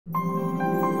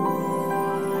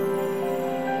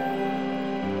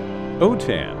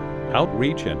OTAN,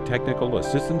 Outreach and Technical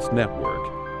Assistance Network.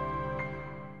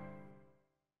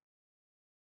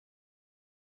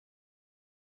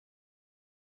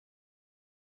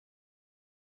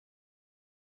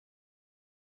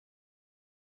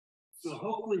 So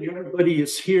hopefully everybody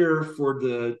is here for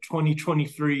the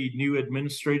 2023 new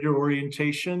administrator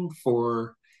orientation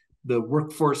for the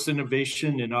Workforce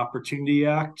Innovation and Opportunity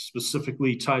Act,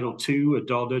 specifically Title II,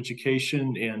 Adult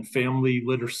Education and Family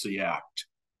Literacy Act.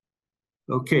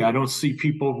 Okay, I don't see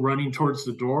people running towards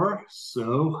the door,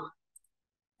 so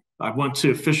I want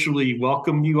to officially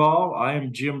welcome you all. I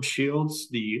am Jim Shields,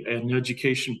 an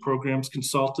Education Programs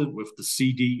Consultant with the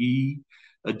CDE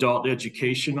Adult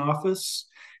Education Office.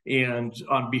 And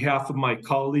on behalf of my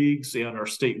colleagues and our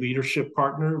state leadership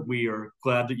partner, we are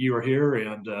glad that you are here.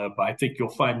 And I think you'll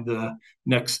find the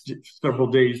next several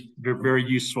days very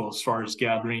useful as far as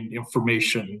gathering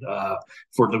information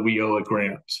for the WIOA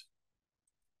grant.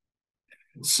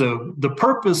 So the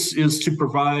purpose is to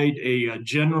provide a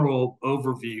general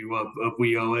overview of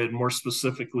WIOA and more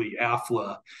specifically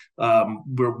AEFLA.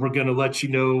 We're going to let you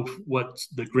know what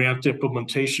the grant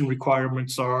implementation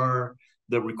requirements are,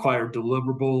 the required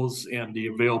deliverables, and the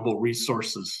available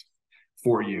resources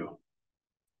for you.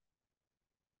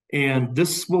 And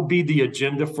this will be the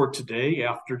agenda for today.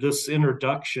 After this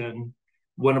introduction,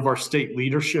 one of our state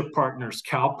leadership partners,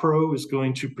 CalPro, is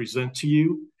going to present to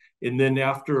you. And then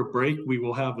after a break, we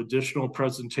will have additional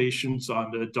presentations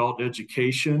on adult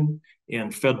education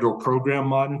and federal program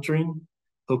monitoring.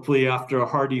 Hopefully after a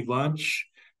hearty lunch,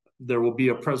 there will be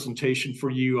a presentation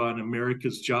for you on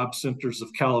America's Job Centers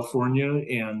of California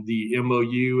and the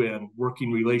MOU and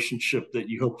working relationship that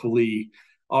you hopefully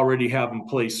already have in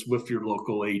place with your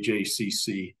local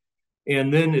AJCC.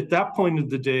 And then at that point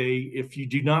of the day, if you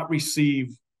do not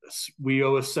receive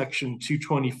WIOA Section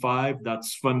 225,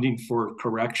 that's funding for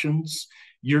corrections,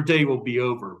 your day will be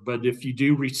over. But if you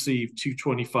do receive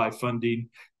 225 funding,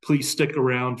 please stick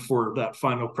around for that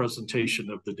final presentation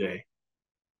of the day.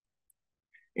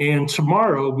 And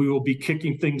tomorrow we will be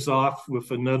kicking things off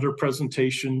with another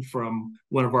presentation from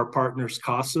one of our partners,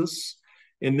 CASAS.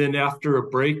 And then after a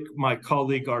break, my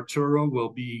colleague Arturo will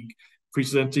be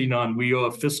presenting on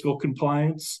WIOA fiscal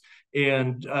compliance.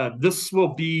 And this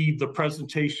will be the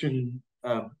presentation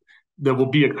that will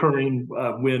be occurring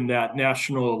when that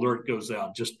national alert goes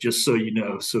out, just so you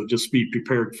know. So just be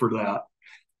prepared for that.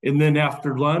 And then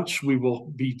after lunch, we will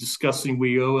be discussing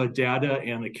WIOA data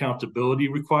and accountability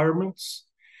requirements.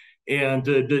 And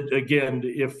again,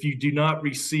 if you do not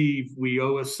receive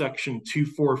WIOA Section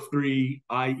 243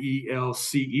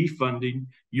 IELCE funding,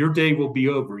 your day will be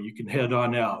over. You can head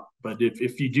on out. But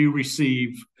if you do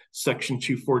receive Section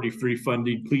 243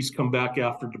 funding, please come back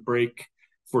after the break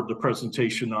for the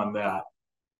presentation on that.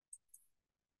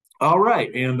 All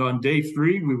right, and on day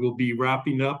 3, we will be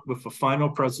wrapping up with a final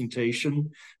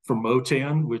presentation from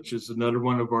OTAN, which is another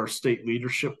one of our state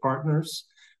leadership partners.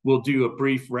 We'll do a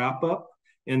brief wrap up.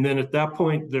 And then at that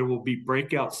point, there will be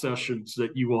breakout sessions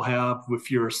that you will have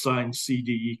with your assigned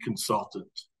CDE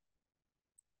consultant.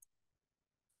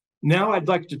 Now I'd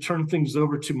like to turn things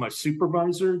over to my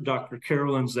supervisor, Dr.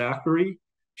 Carolyn Zachry.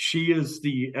 She is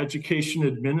the education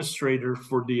administrator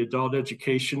for the Adult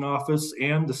Education Office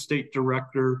and the State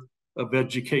Director of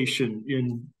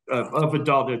Education of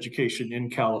Adult Education in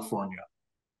California.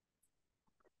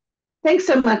 Thanks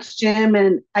so much, Jim.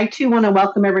 And I too want to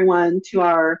welcome everyone to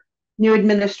our new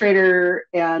administrator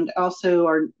and also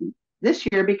our this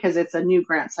year, because it's a new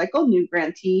grant cycle, new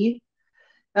grantee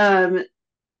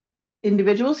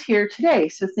individuals here today.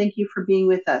 So thank you for being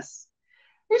with us.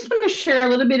 I just want to share a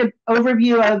little bit of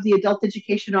overview of the Adult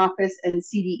Education Office and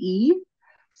CDE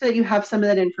so that you have some of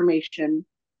that information.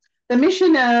 The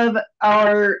mission of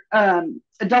our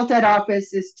Adult Ed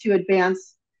Office is to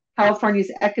advance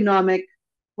California's economic,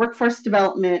 workforce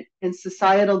development, and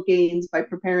societal gains by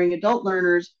preparing adult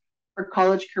learners for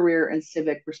college, career, and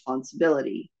civic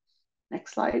responsibility.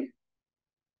 Next slide.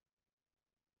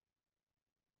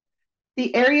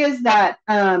 The areas that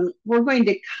we're going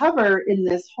to cover in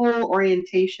this whole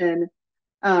orientation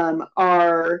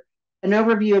are an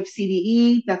overview of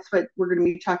CDE. That's what we're going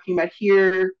to be talking about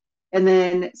here. And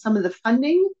then some of the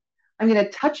funding. I'm going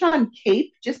to touch on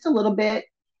CAPE just a little bit,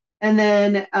 and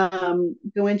then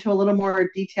go into a little more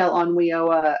detail on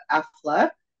WIOA AEFLA.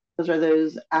 Those are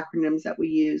those acronyms that we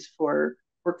use for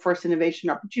Workforce Innovation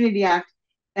Opportunity Act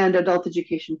and Adult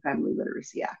Education Family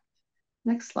Literacy Act.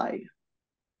 Next slide.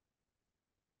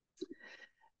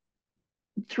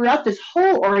 Throughout this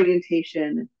whole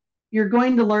orientation, you're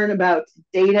going to learn about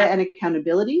data and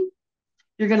accountability.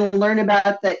 You're going to learn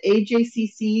about the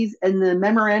AJCCs and the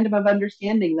Memorandum of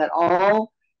Understanding that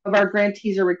all of our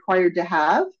grantees are required to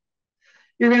have.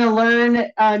 You're going to learn,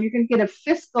 you're going to get a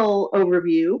fiscal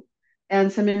overview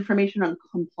and some information on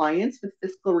compliance with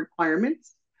fiscal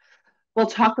requirements. We'll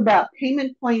talk about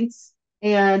payment points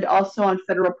and also on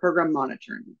federal program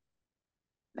monitoring.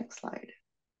 Next slide.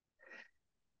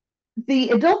 The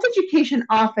Adult Education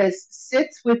Office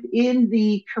sits within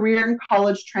the Career and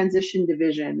College Transition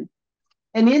Division.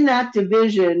 And in that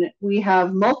division, we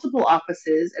have multiple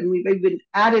offices, and we've even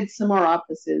added some more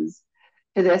offices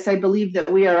to this. I believe that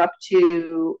we're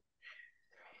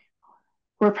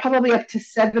probably up to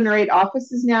 7 or 8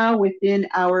 offices now within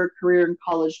our Career and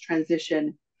College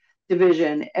Transition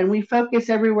Division. And we focus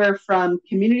everywhere from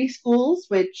community schools,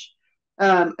 which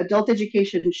adult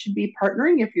education should be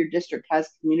partnering. If your district has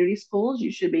community schools,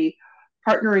 you should be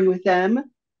partnering with them,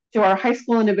 to our high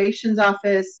school innovations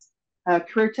office,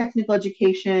 career technical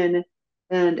education,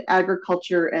 and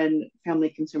agriculture and family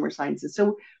consumer sciences.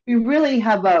 So we really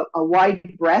have a wide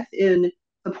breadth in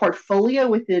the portfolio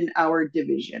within our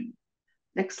division.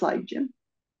 Next slide, Jim.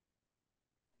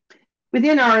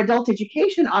 Within our adult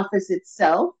education office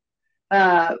itself,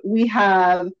 we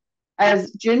have,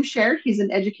 as Jim shared, he's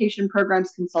an education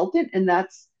programs consultant, and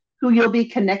that's who you'll be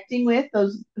connecting with,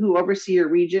 those who oversee your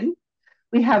region.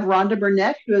 We have Rhonda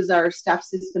Burnett, who is our staff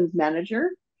systems manager.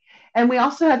 And we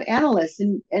also have analysts,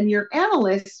 and your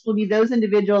analysts will be those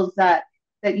individuals that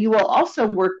you will also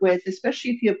work with,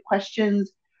 especially if you have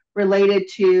questions related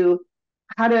to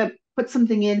how to put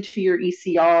something into your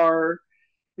ECR,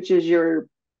 which is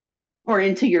or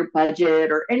into your budget,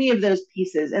 or any of those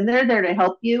pieces. And they're there to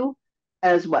help you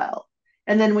as well.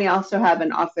 And then we also have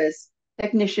an office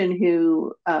technician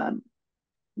who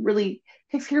really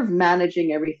takes care of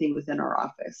managing everything within our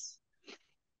office.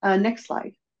 Next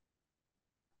slide.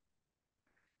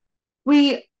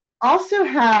 We also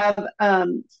have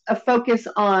a focus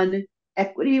on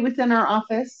equity within our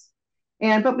office.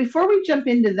 But before we jump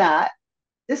into that,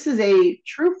 this is a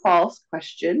true-false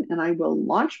question, and I will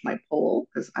launch my poll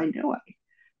because I know I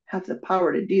have the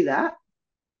power to do that.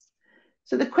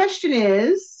 So the question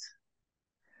is,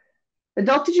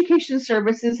 adult education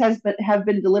services have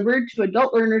been delivered to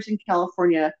adult learners in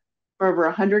California for over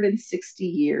 160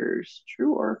 years.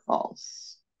 True or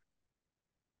false?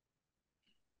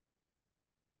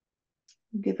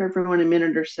 I'll give everyone a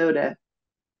minute or so to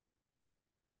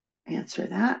answer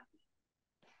that.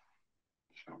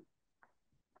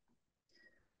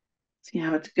 See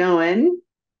how it's going.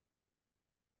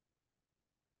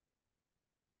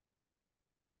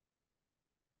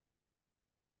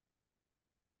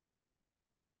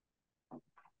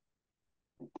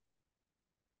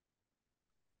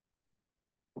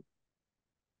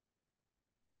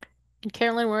 And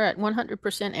Carolyn, we're at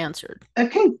 100% answered.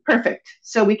 Okay, perfect.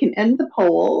 So we can end the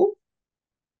poll.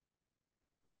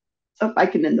 So if I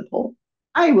can end the poll,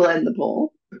 I will end the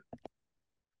poll.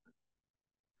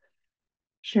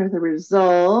 Share the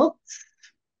results.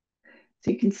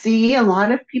 So you can see a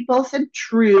lot of people said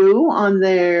true on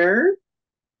there.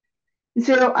 And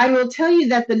so I will tell you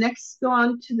that go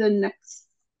on to the next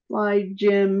slide,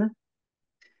 Jim.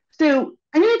 So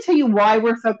I'm going to tell you why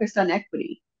we're focused on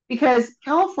equity, because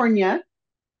California,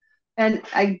 and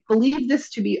I believe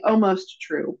this to be almost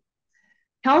true,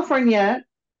 California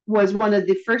was one of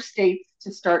the first states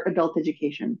to start adult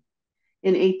education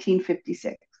in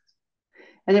 1856.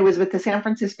 And it was with the San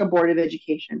Francisco Board of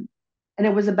Education. And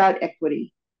it was about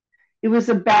equity. It was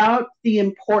about the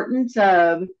importance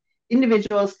of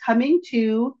individuals coming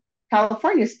to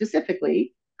California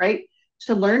specifically, right,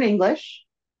 to learn English,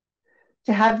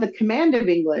 to have the command of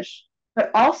English,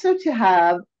 but also to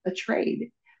have a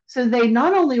trade. So they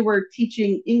not only were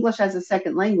teaching English as a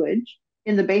second language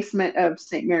in the basement of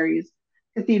St. Mary's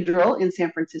Cathedral in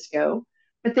San Francisco,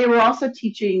 but they were also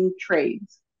teaching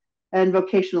trades and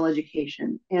vocational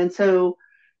education. And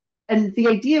the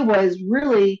idea was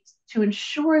really to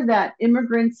ensure that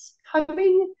immigrants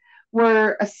coming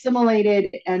were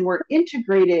assimilated and were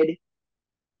integrated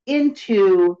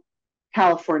into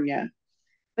California,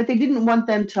 but they didn't want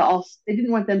them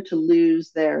to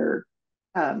lose their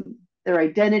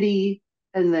identity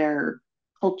and their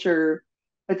culture,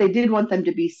 but they did want them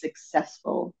to be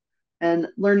successful. And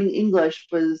learning English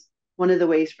was one of the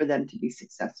ways for them to be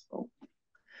successful.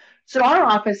 So our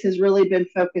office has really been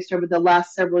focused over the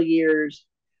last several years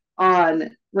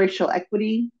on racial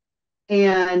equity.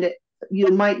 And you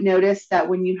might notice that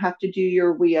when you have to do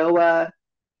your WIOA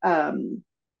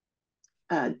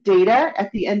data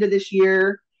at the end of this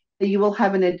year, that you will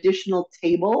have an additional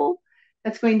table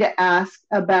that's going to ask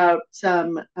about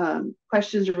some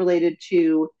questions related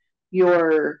to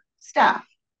your staff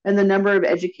and the number of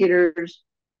educators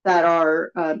that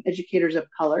are educators of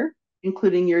color.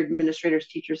 including your administrators,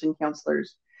 teachers, and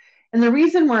counselors. And the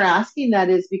reason we're asking that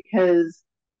is because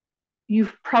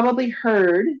you've probably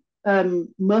heard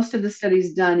most of the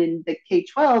studies done in the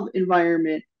K-12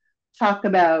 environment talk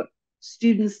about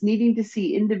students needing to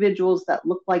see individuals that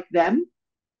look like them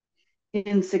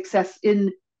in success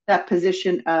in that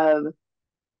position of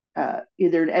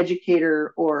either an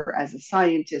educator or as a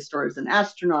scientist or as an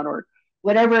astronaut or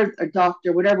whatever, a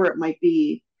doctor, whatever it might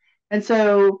be. And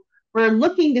so we're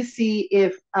looking to see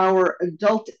if our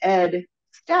adult ed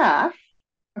staff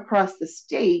across the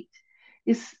state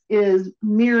is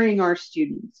mirroring our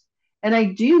students. And I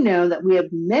do know that we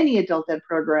have many adult ed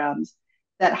programs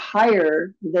that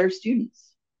hire their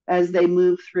students as they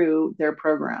move through their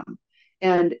program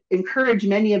and encourage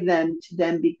many of them to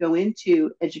then go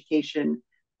into education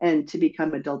and to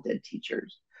become adult ed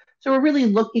teachers. So we're really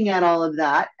looking at all of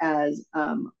that as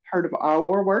part of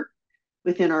our work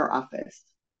within our office.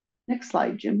 Next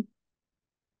slide, Jim.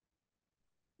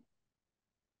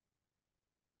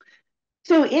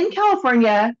 So in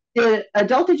California, the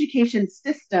adult education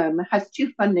system has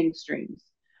two funding streams.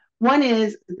 One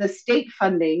is the state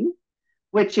funding,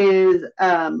 which is,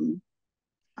 and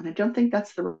I don't think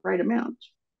that's the right amount.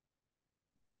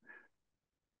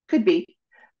 Could be.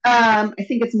 I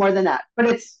think it's more than that, but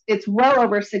it's well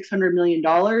over $600 million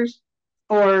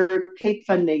for CAPE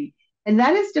funding. And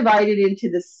that is divided into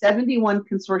the 71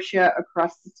 consortia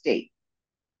across the state.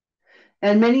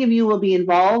 And many of you will be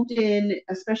involved in,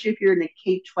 especially if you're in a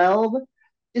K-12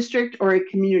 district or a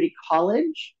community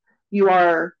college, you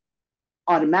are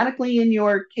automatically in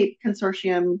your CAPE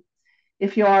consortium.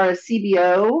 If you are a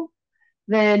CBO,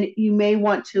 then you may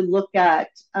want to look at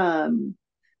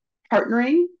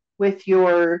partnering with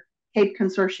your CAPE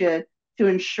consortia to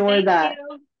ensure that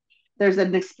there's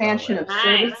an expansion of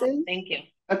services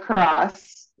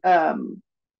across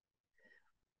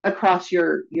across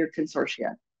your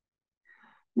consortia.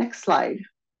 Next slide.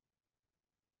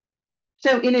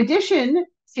 So in addition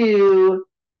to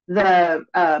the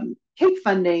CAPE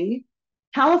funding,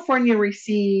 California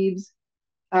receives,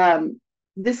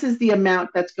 this is the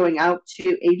amount that's going out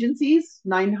to agencies,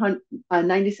 $97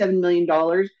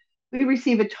 million. We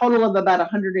receive a total of about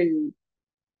 $112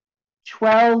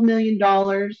 million,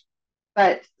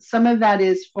 but some of that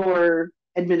is for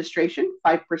administration,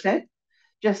 5%,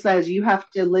 just as you have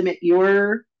to limit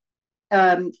your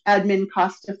admin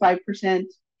cost to 5%.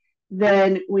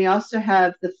 Then we also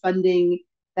have the funding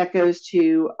that goes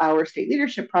to our state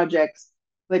leadership projects,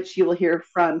 which you will hear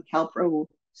from CalPro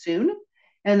soon,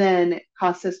 and then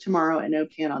CASAS tomorrow and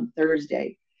OTAN on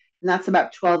Thursday. And that's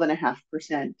about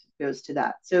 12.5% goes to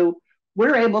that. So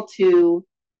we're able to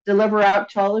deliver out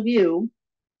to all of you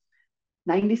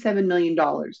 $97 million.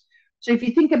 So if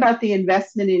you think about the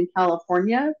investment in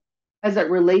California as it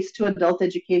relates to adult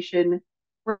education,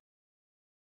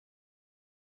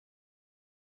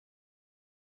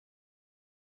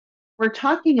 we're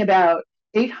talking about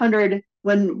 800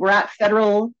 when we're at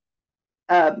federal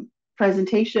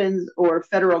presentations or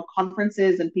federal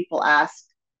conferences and people ask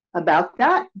about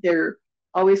that, they're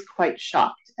always quite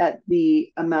shocked at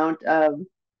the amount of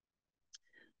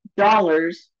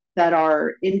dollars that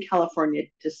are in California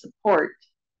to support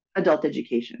adult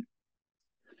education.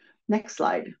 Next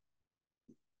slide.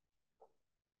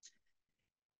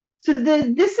 So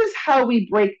this is how we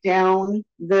break down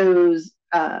those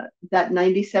that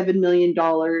 $97 million.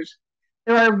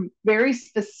 There are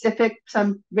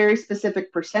some very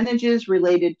specific percentages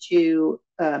related to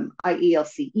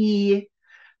IELCE,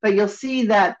 but you'll see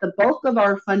that the bulk of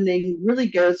our funding really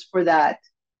goes for that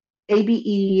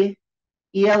ABE,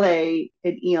 ELA,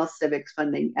 and EL Civics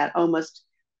funding at almost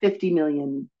 $50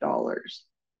 million.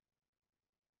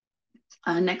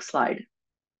 Next slide.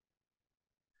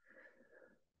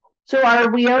 So our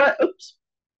WIOA, oops,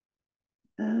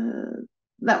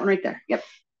 that one right there, yep.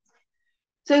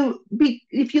 So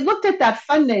if you looked at that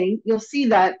funding, you'll see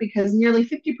that because nearly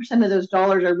 50% of those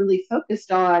dollars are really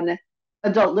focused on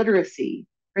adult literacy,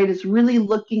 right? It's really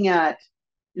looking at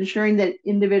ensuring that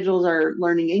individuals are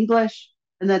learning English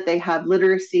and that they have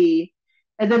literacy.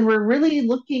 And then we're really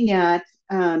looking at,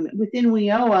 within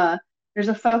WIOA, there's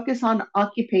a focus on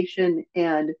occupation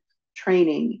and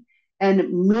training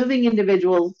and moving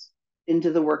individuals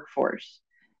into the workforce.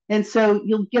 And so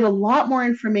you'll get a lot more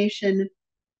information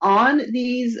on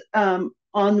these, on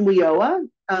WIOA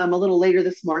a little later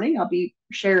this morning. I'll be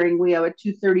sharing WIOA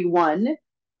 231,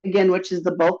 again, which is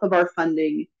the bulk of our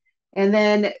funding. And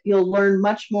then you'll learn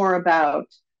much more about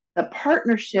the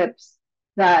partnerships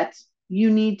that you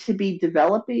need to be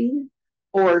developing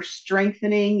or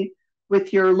strengthening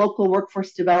with your local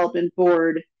workforce development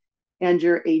board and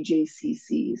your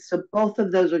AJCC. So both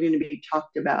of those are going to be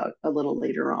talked about a little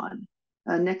later on.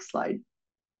 Next slide.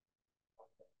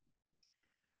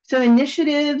 So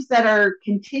initiatives that are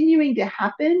continuing to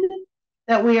happen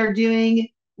that we are doing,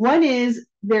 one is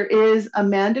there is a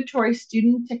mandatory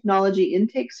student technology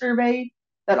intake survey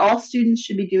that all students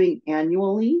should be doing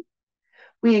annually.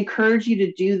 We encourage you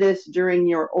to do this during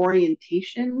your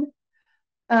orientation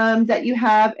that you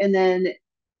have, and then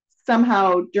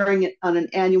somehow during it on an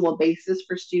annual basis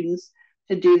for students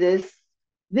to do this.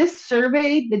 This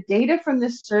survey, the data from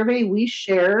this survey we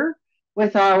share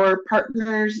with our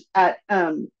partners at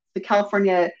the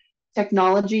California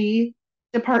Technology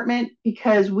Department,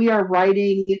 because we are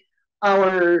writing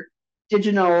our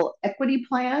digital equity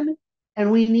plan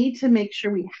and we need to make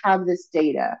sure we have this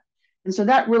data. And so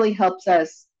that really helps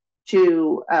us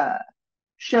to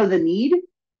show the need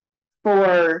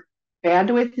for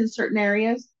bandwidth in certain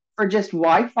areas, for just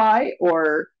Wi-Fi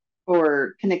or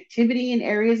connectivity in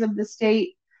areas of the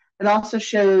state. It also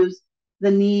shows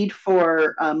the need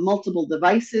for multiple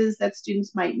devices that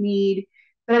students might need.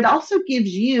 But it also gives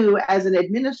you, as an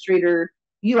administrator,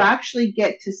 you actually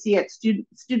get to see at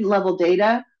student level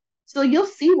data. So you'll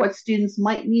see what students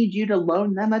might need you to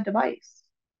loan them a device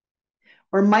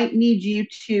or might need you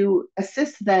to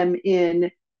assist them in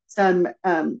some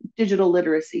digital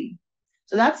literacy.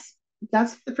 So that's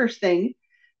the first thing.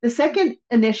 The second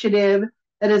initiative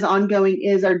that is ongoing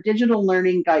is our digital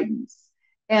learning guidance.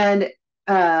 And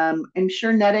I'm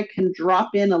sure Netta can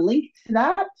drop in a link to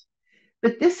that.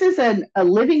 But this is a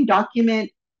living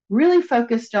document really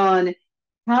focused on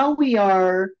how we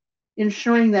are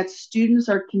ensuring that students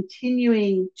are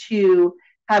continuing to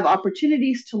have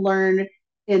opportunities to learn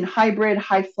in hybrid,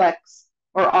 high flex,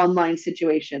 or online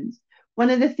situations.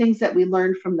 One of the things that we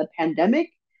learned from the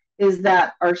pandemic is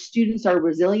that our students are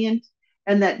resilient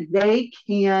and that they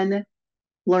can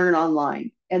learn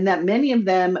online, and that many of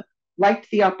them liked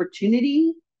the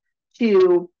opportunity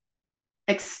to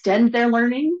extend their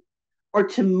learning or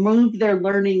to move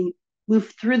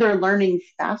through their learning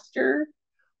faster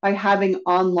by having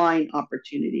online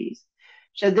opportunities.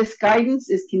 So this guidance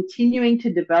is continuing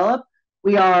to develop.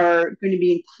 We are going to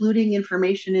be including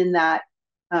information in that,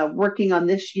 working on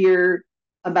this year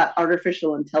about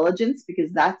artificial intelligence,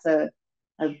 because that's a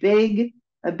big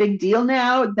deal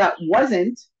now. That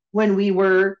wasn't when we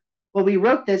wrote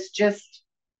this just,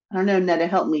 I don't know, Netta,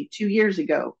 help me, 2 years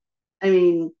ago. I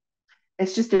mean,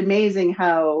 it's just amazing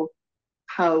how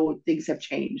things have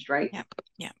changed, right?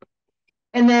 Yeah.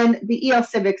 And then the EL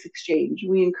Civics Exchange.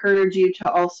 We encourage you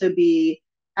to also be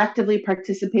actively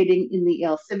participating in the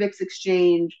EL Civics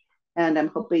Exchange. And I'm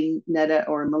hoping Netta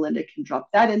or Melinda can drop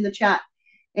that in the chat,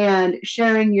 and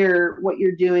sharing what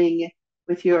you're doing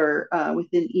with your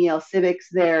within EL Civics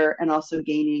there, and also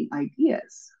gaining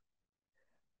ideas.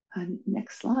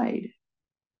 Next slide.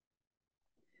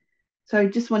 So I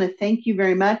just want to thank you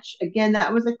very much. Again,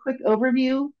 that was a quick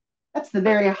overview. That's the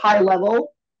very high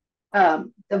level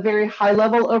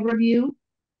overview.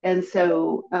 And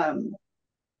so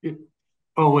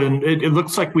and it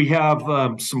looks like we have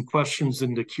some questions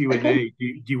in the Q&A. Okay.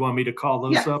 Do you want me to call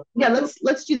those up? Yeah,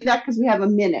 let's do that, because we have a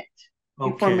minute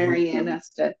before Marianne has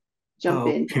to jump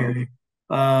in.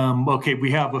 Okay,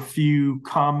 we have a few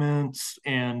comments,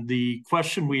 and the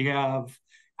question we have: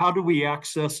 how do we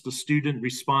access the student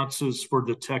responses for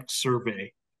the tech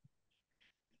survey?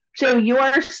 So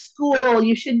your school,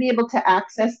 you should be able to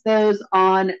access those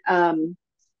on the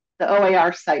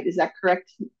OAR site. Is that correct,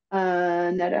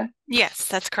 Netta? Yes,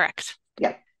 that's correct.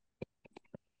 Yeah.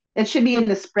 It should be in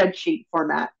the spreadsheet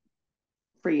format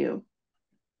for you.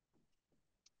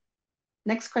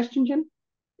 Next question, Jim.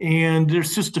 And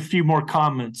there's just a few more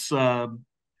comments. I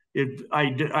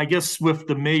guess with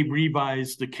the May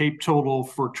revise, the CAPE total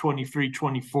for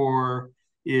 23-24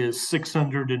 is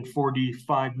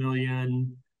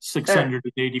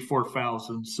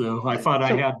 $645,684,000. So I thought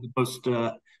I had the most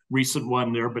recent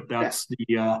one there, but that's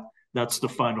the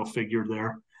final figure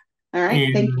there. All right,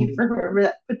 and thank you for whoever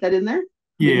that put that in there.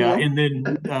 Yeah, Neil. And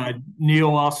then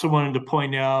Neil also wanted to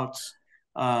point out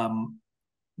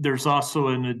there's also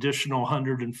an additional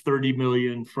 $130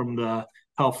 million from the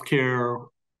healthcare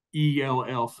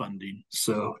ELL funding.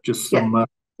 So just some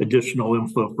additional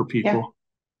info for people.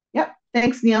 Yep.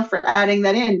 Thanks, Neil, for adding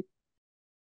that in.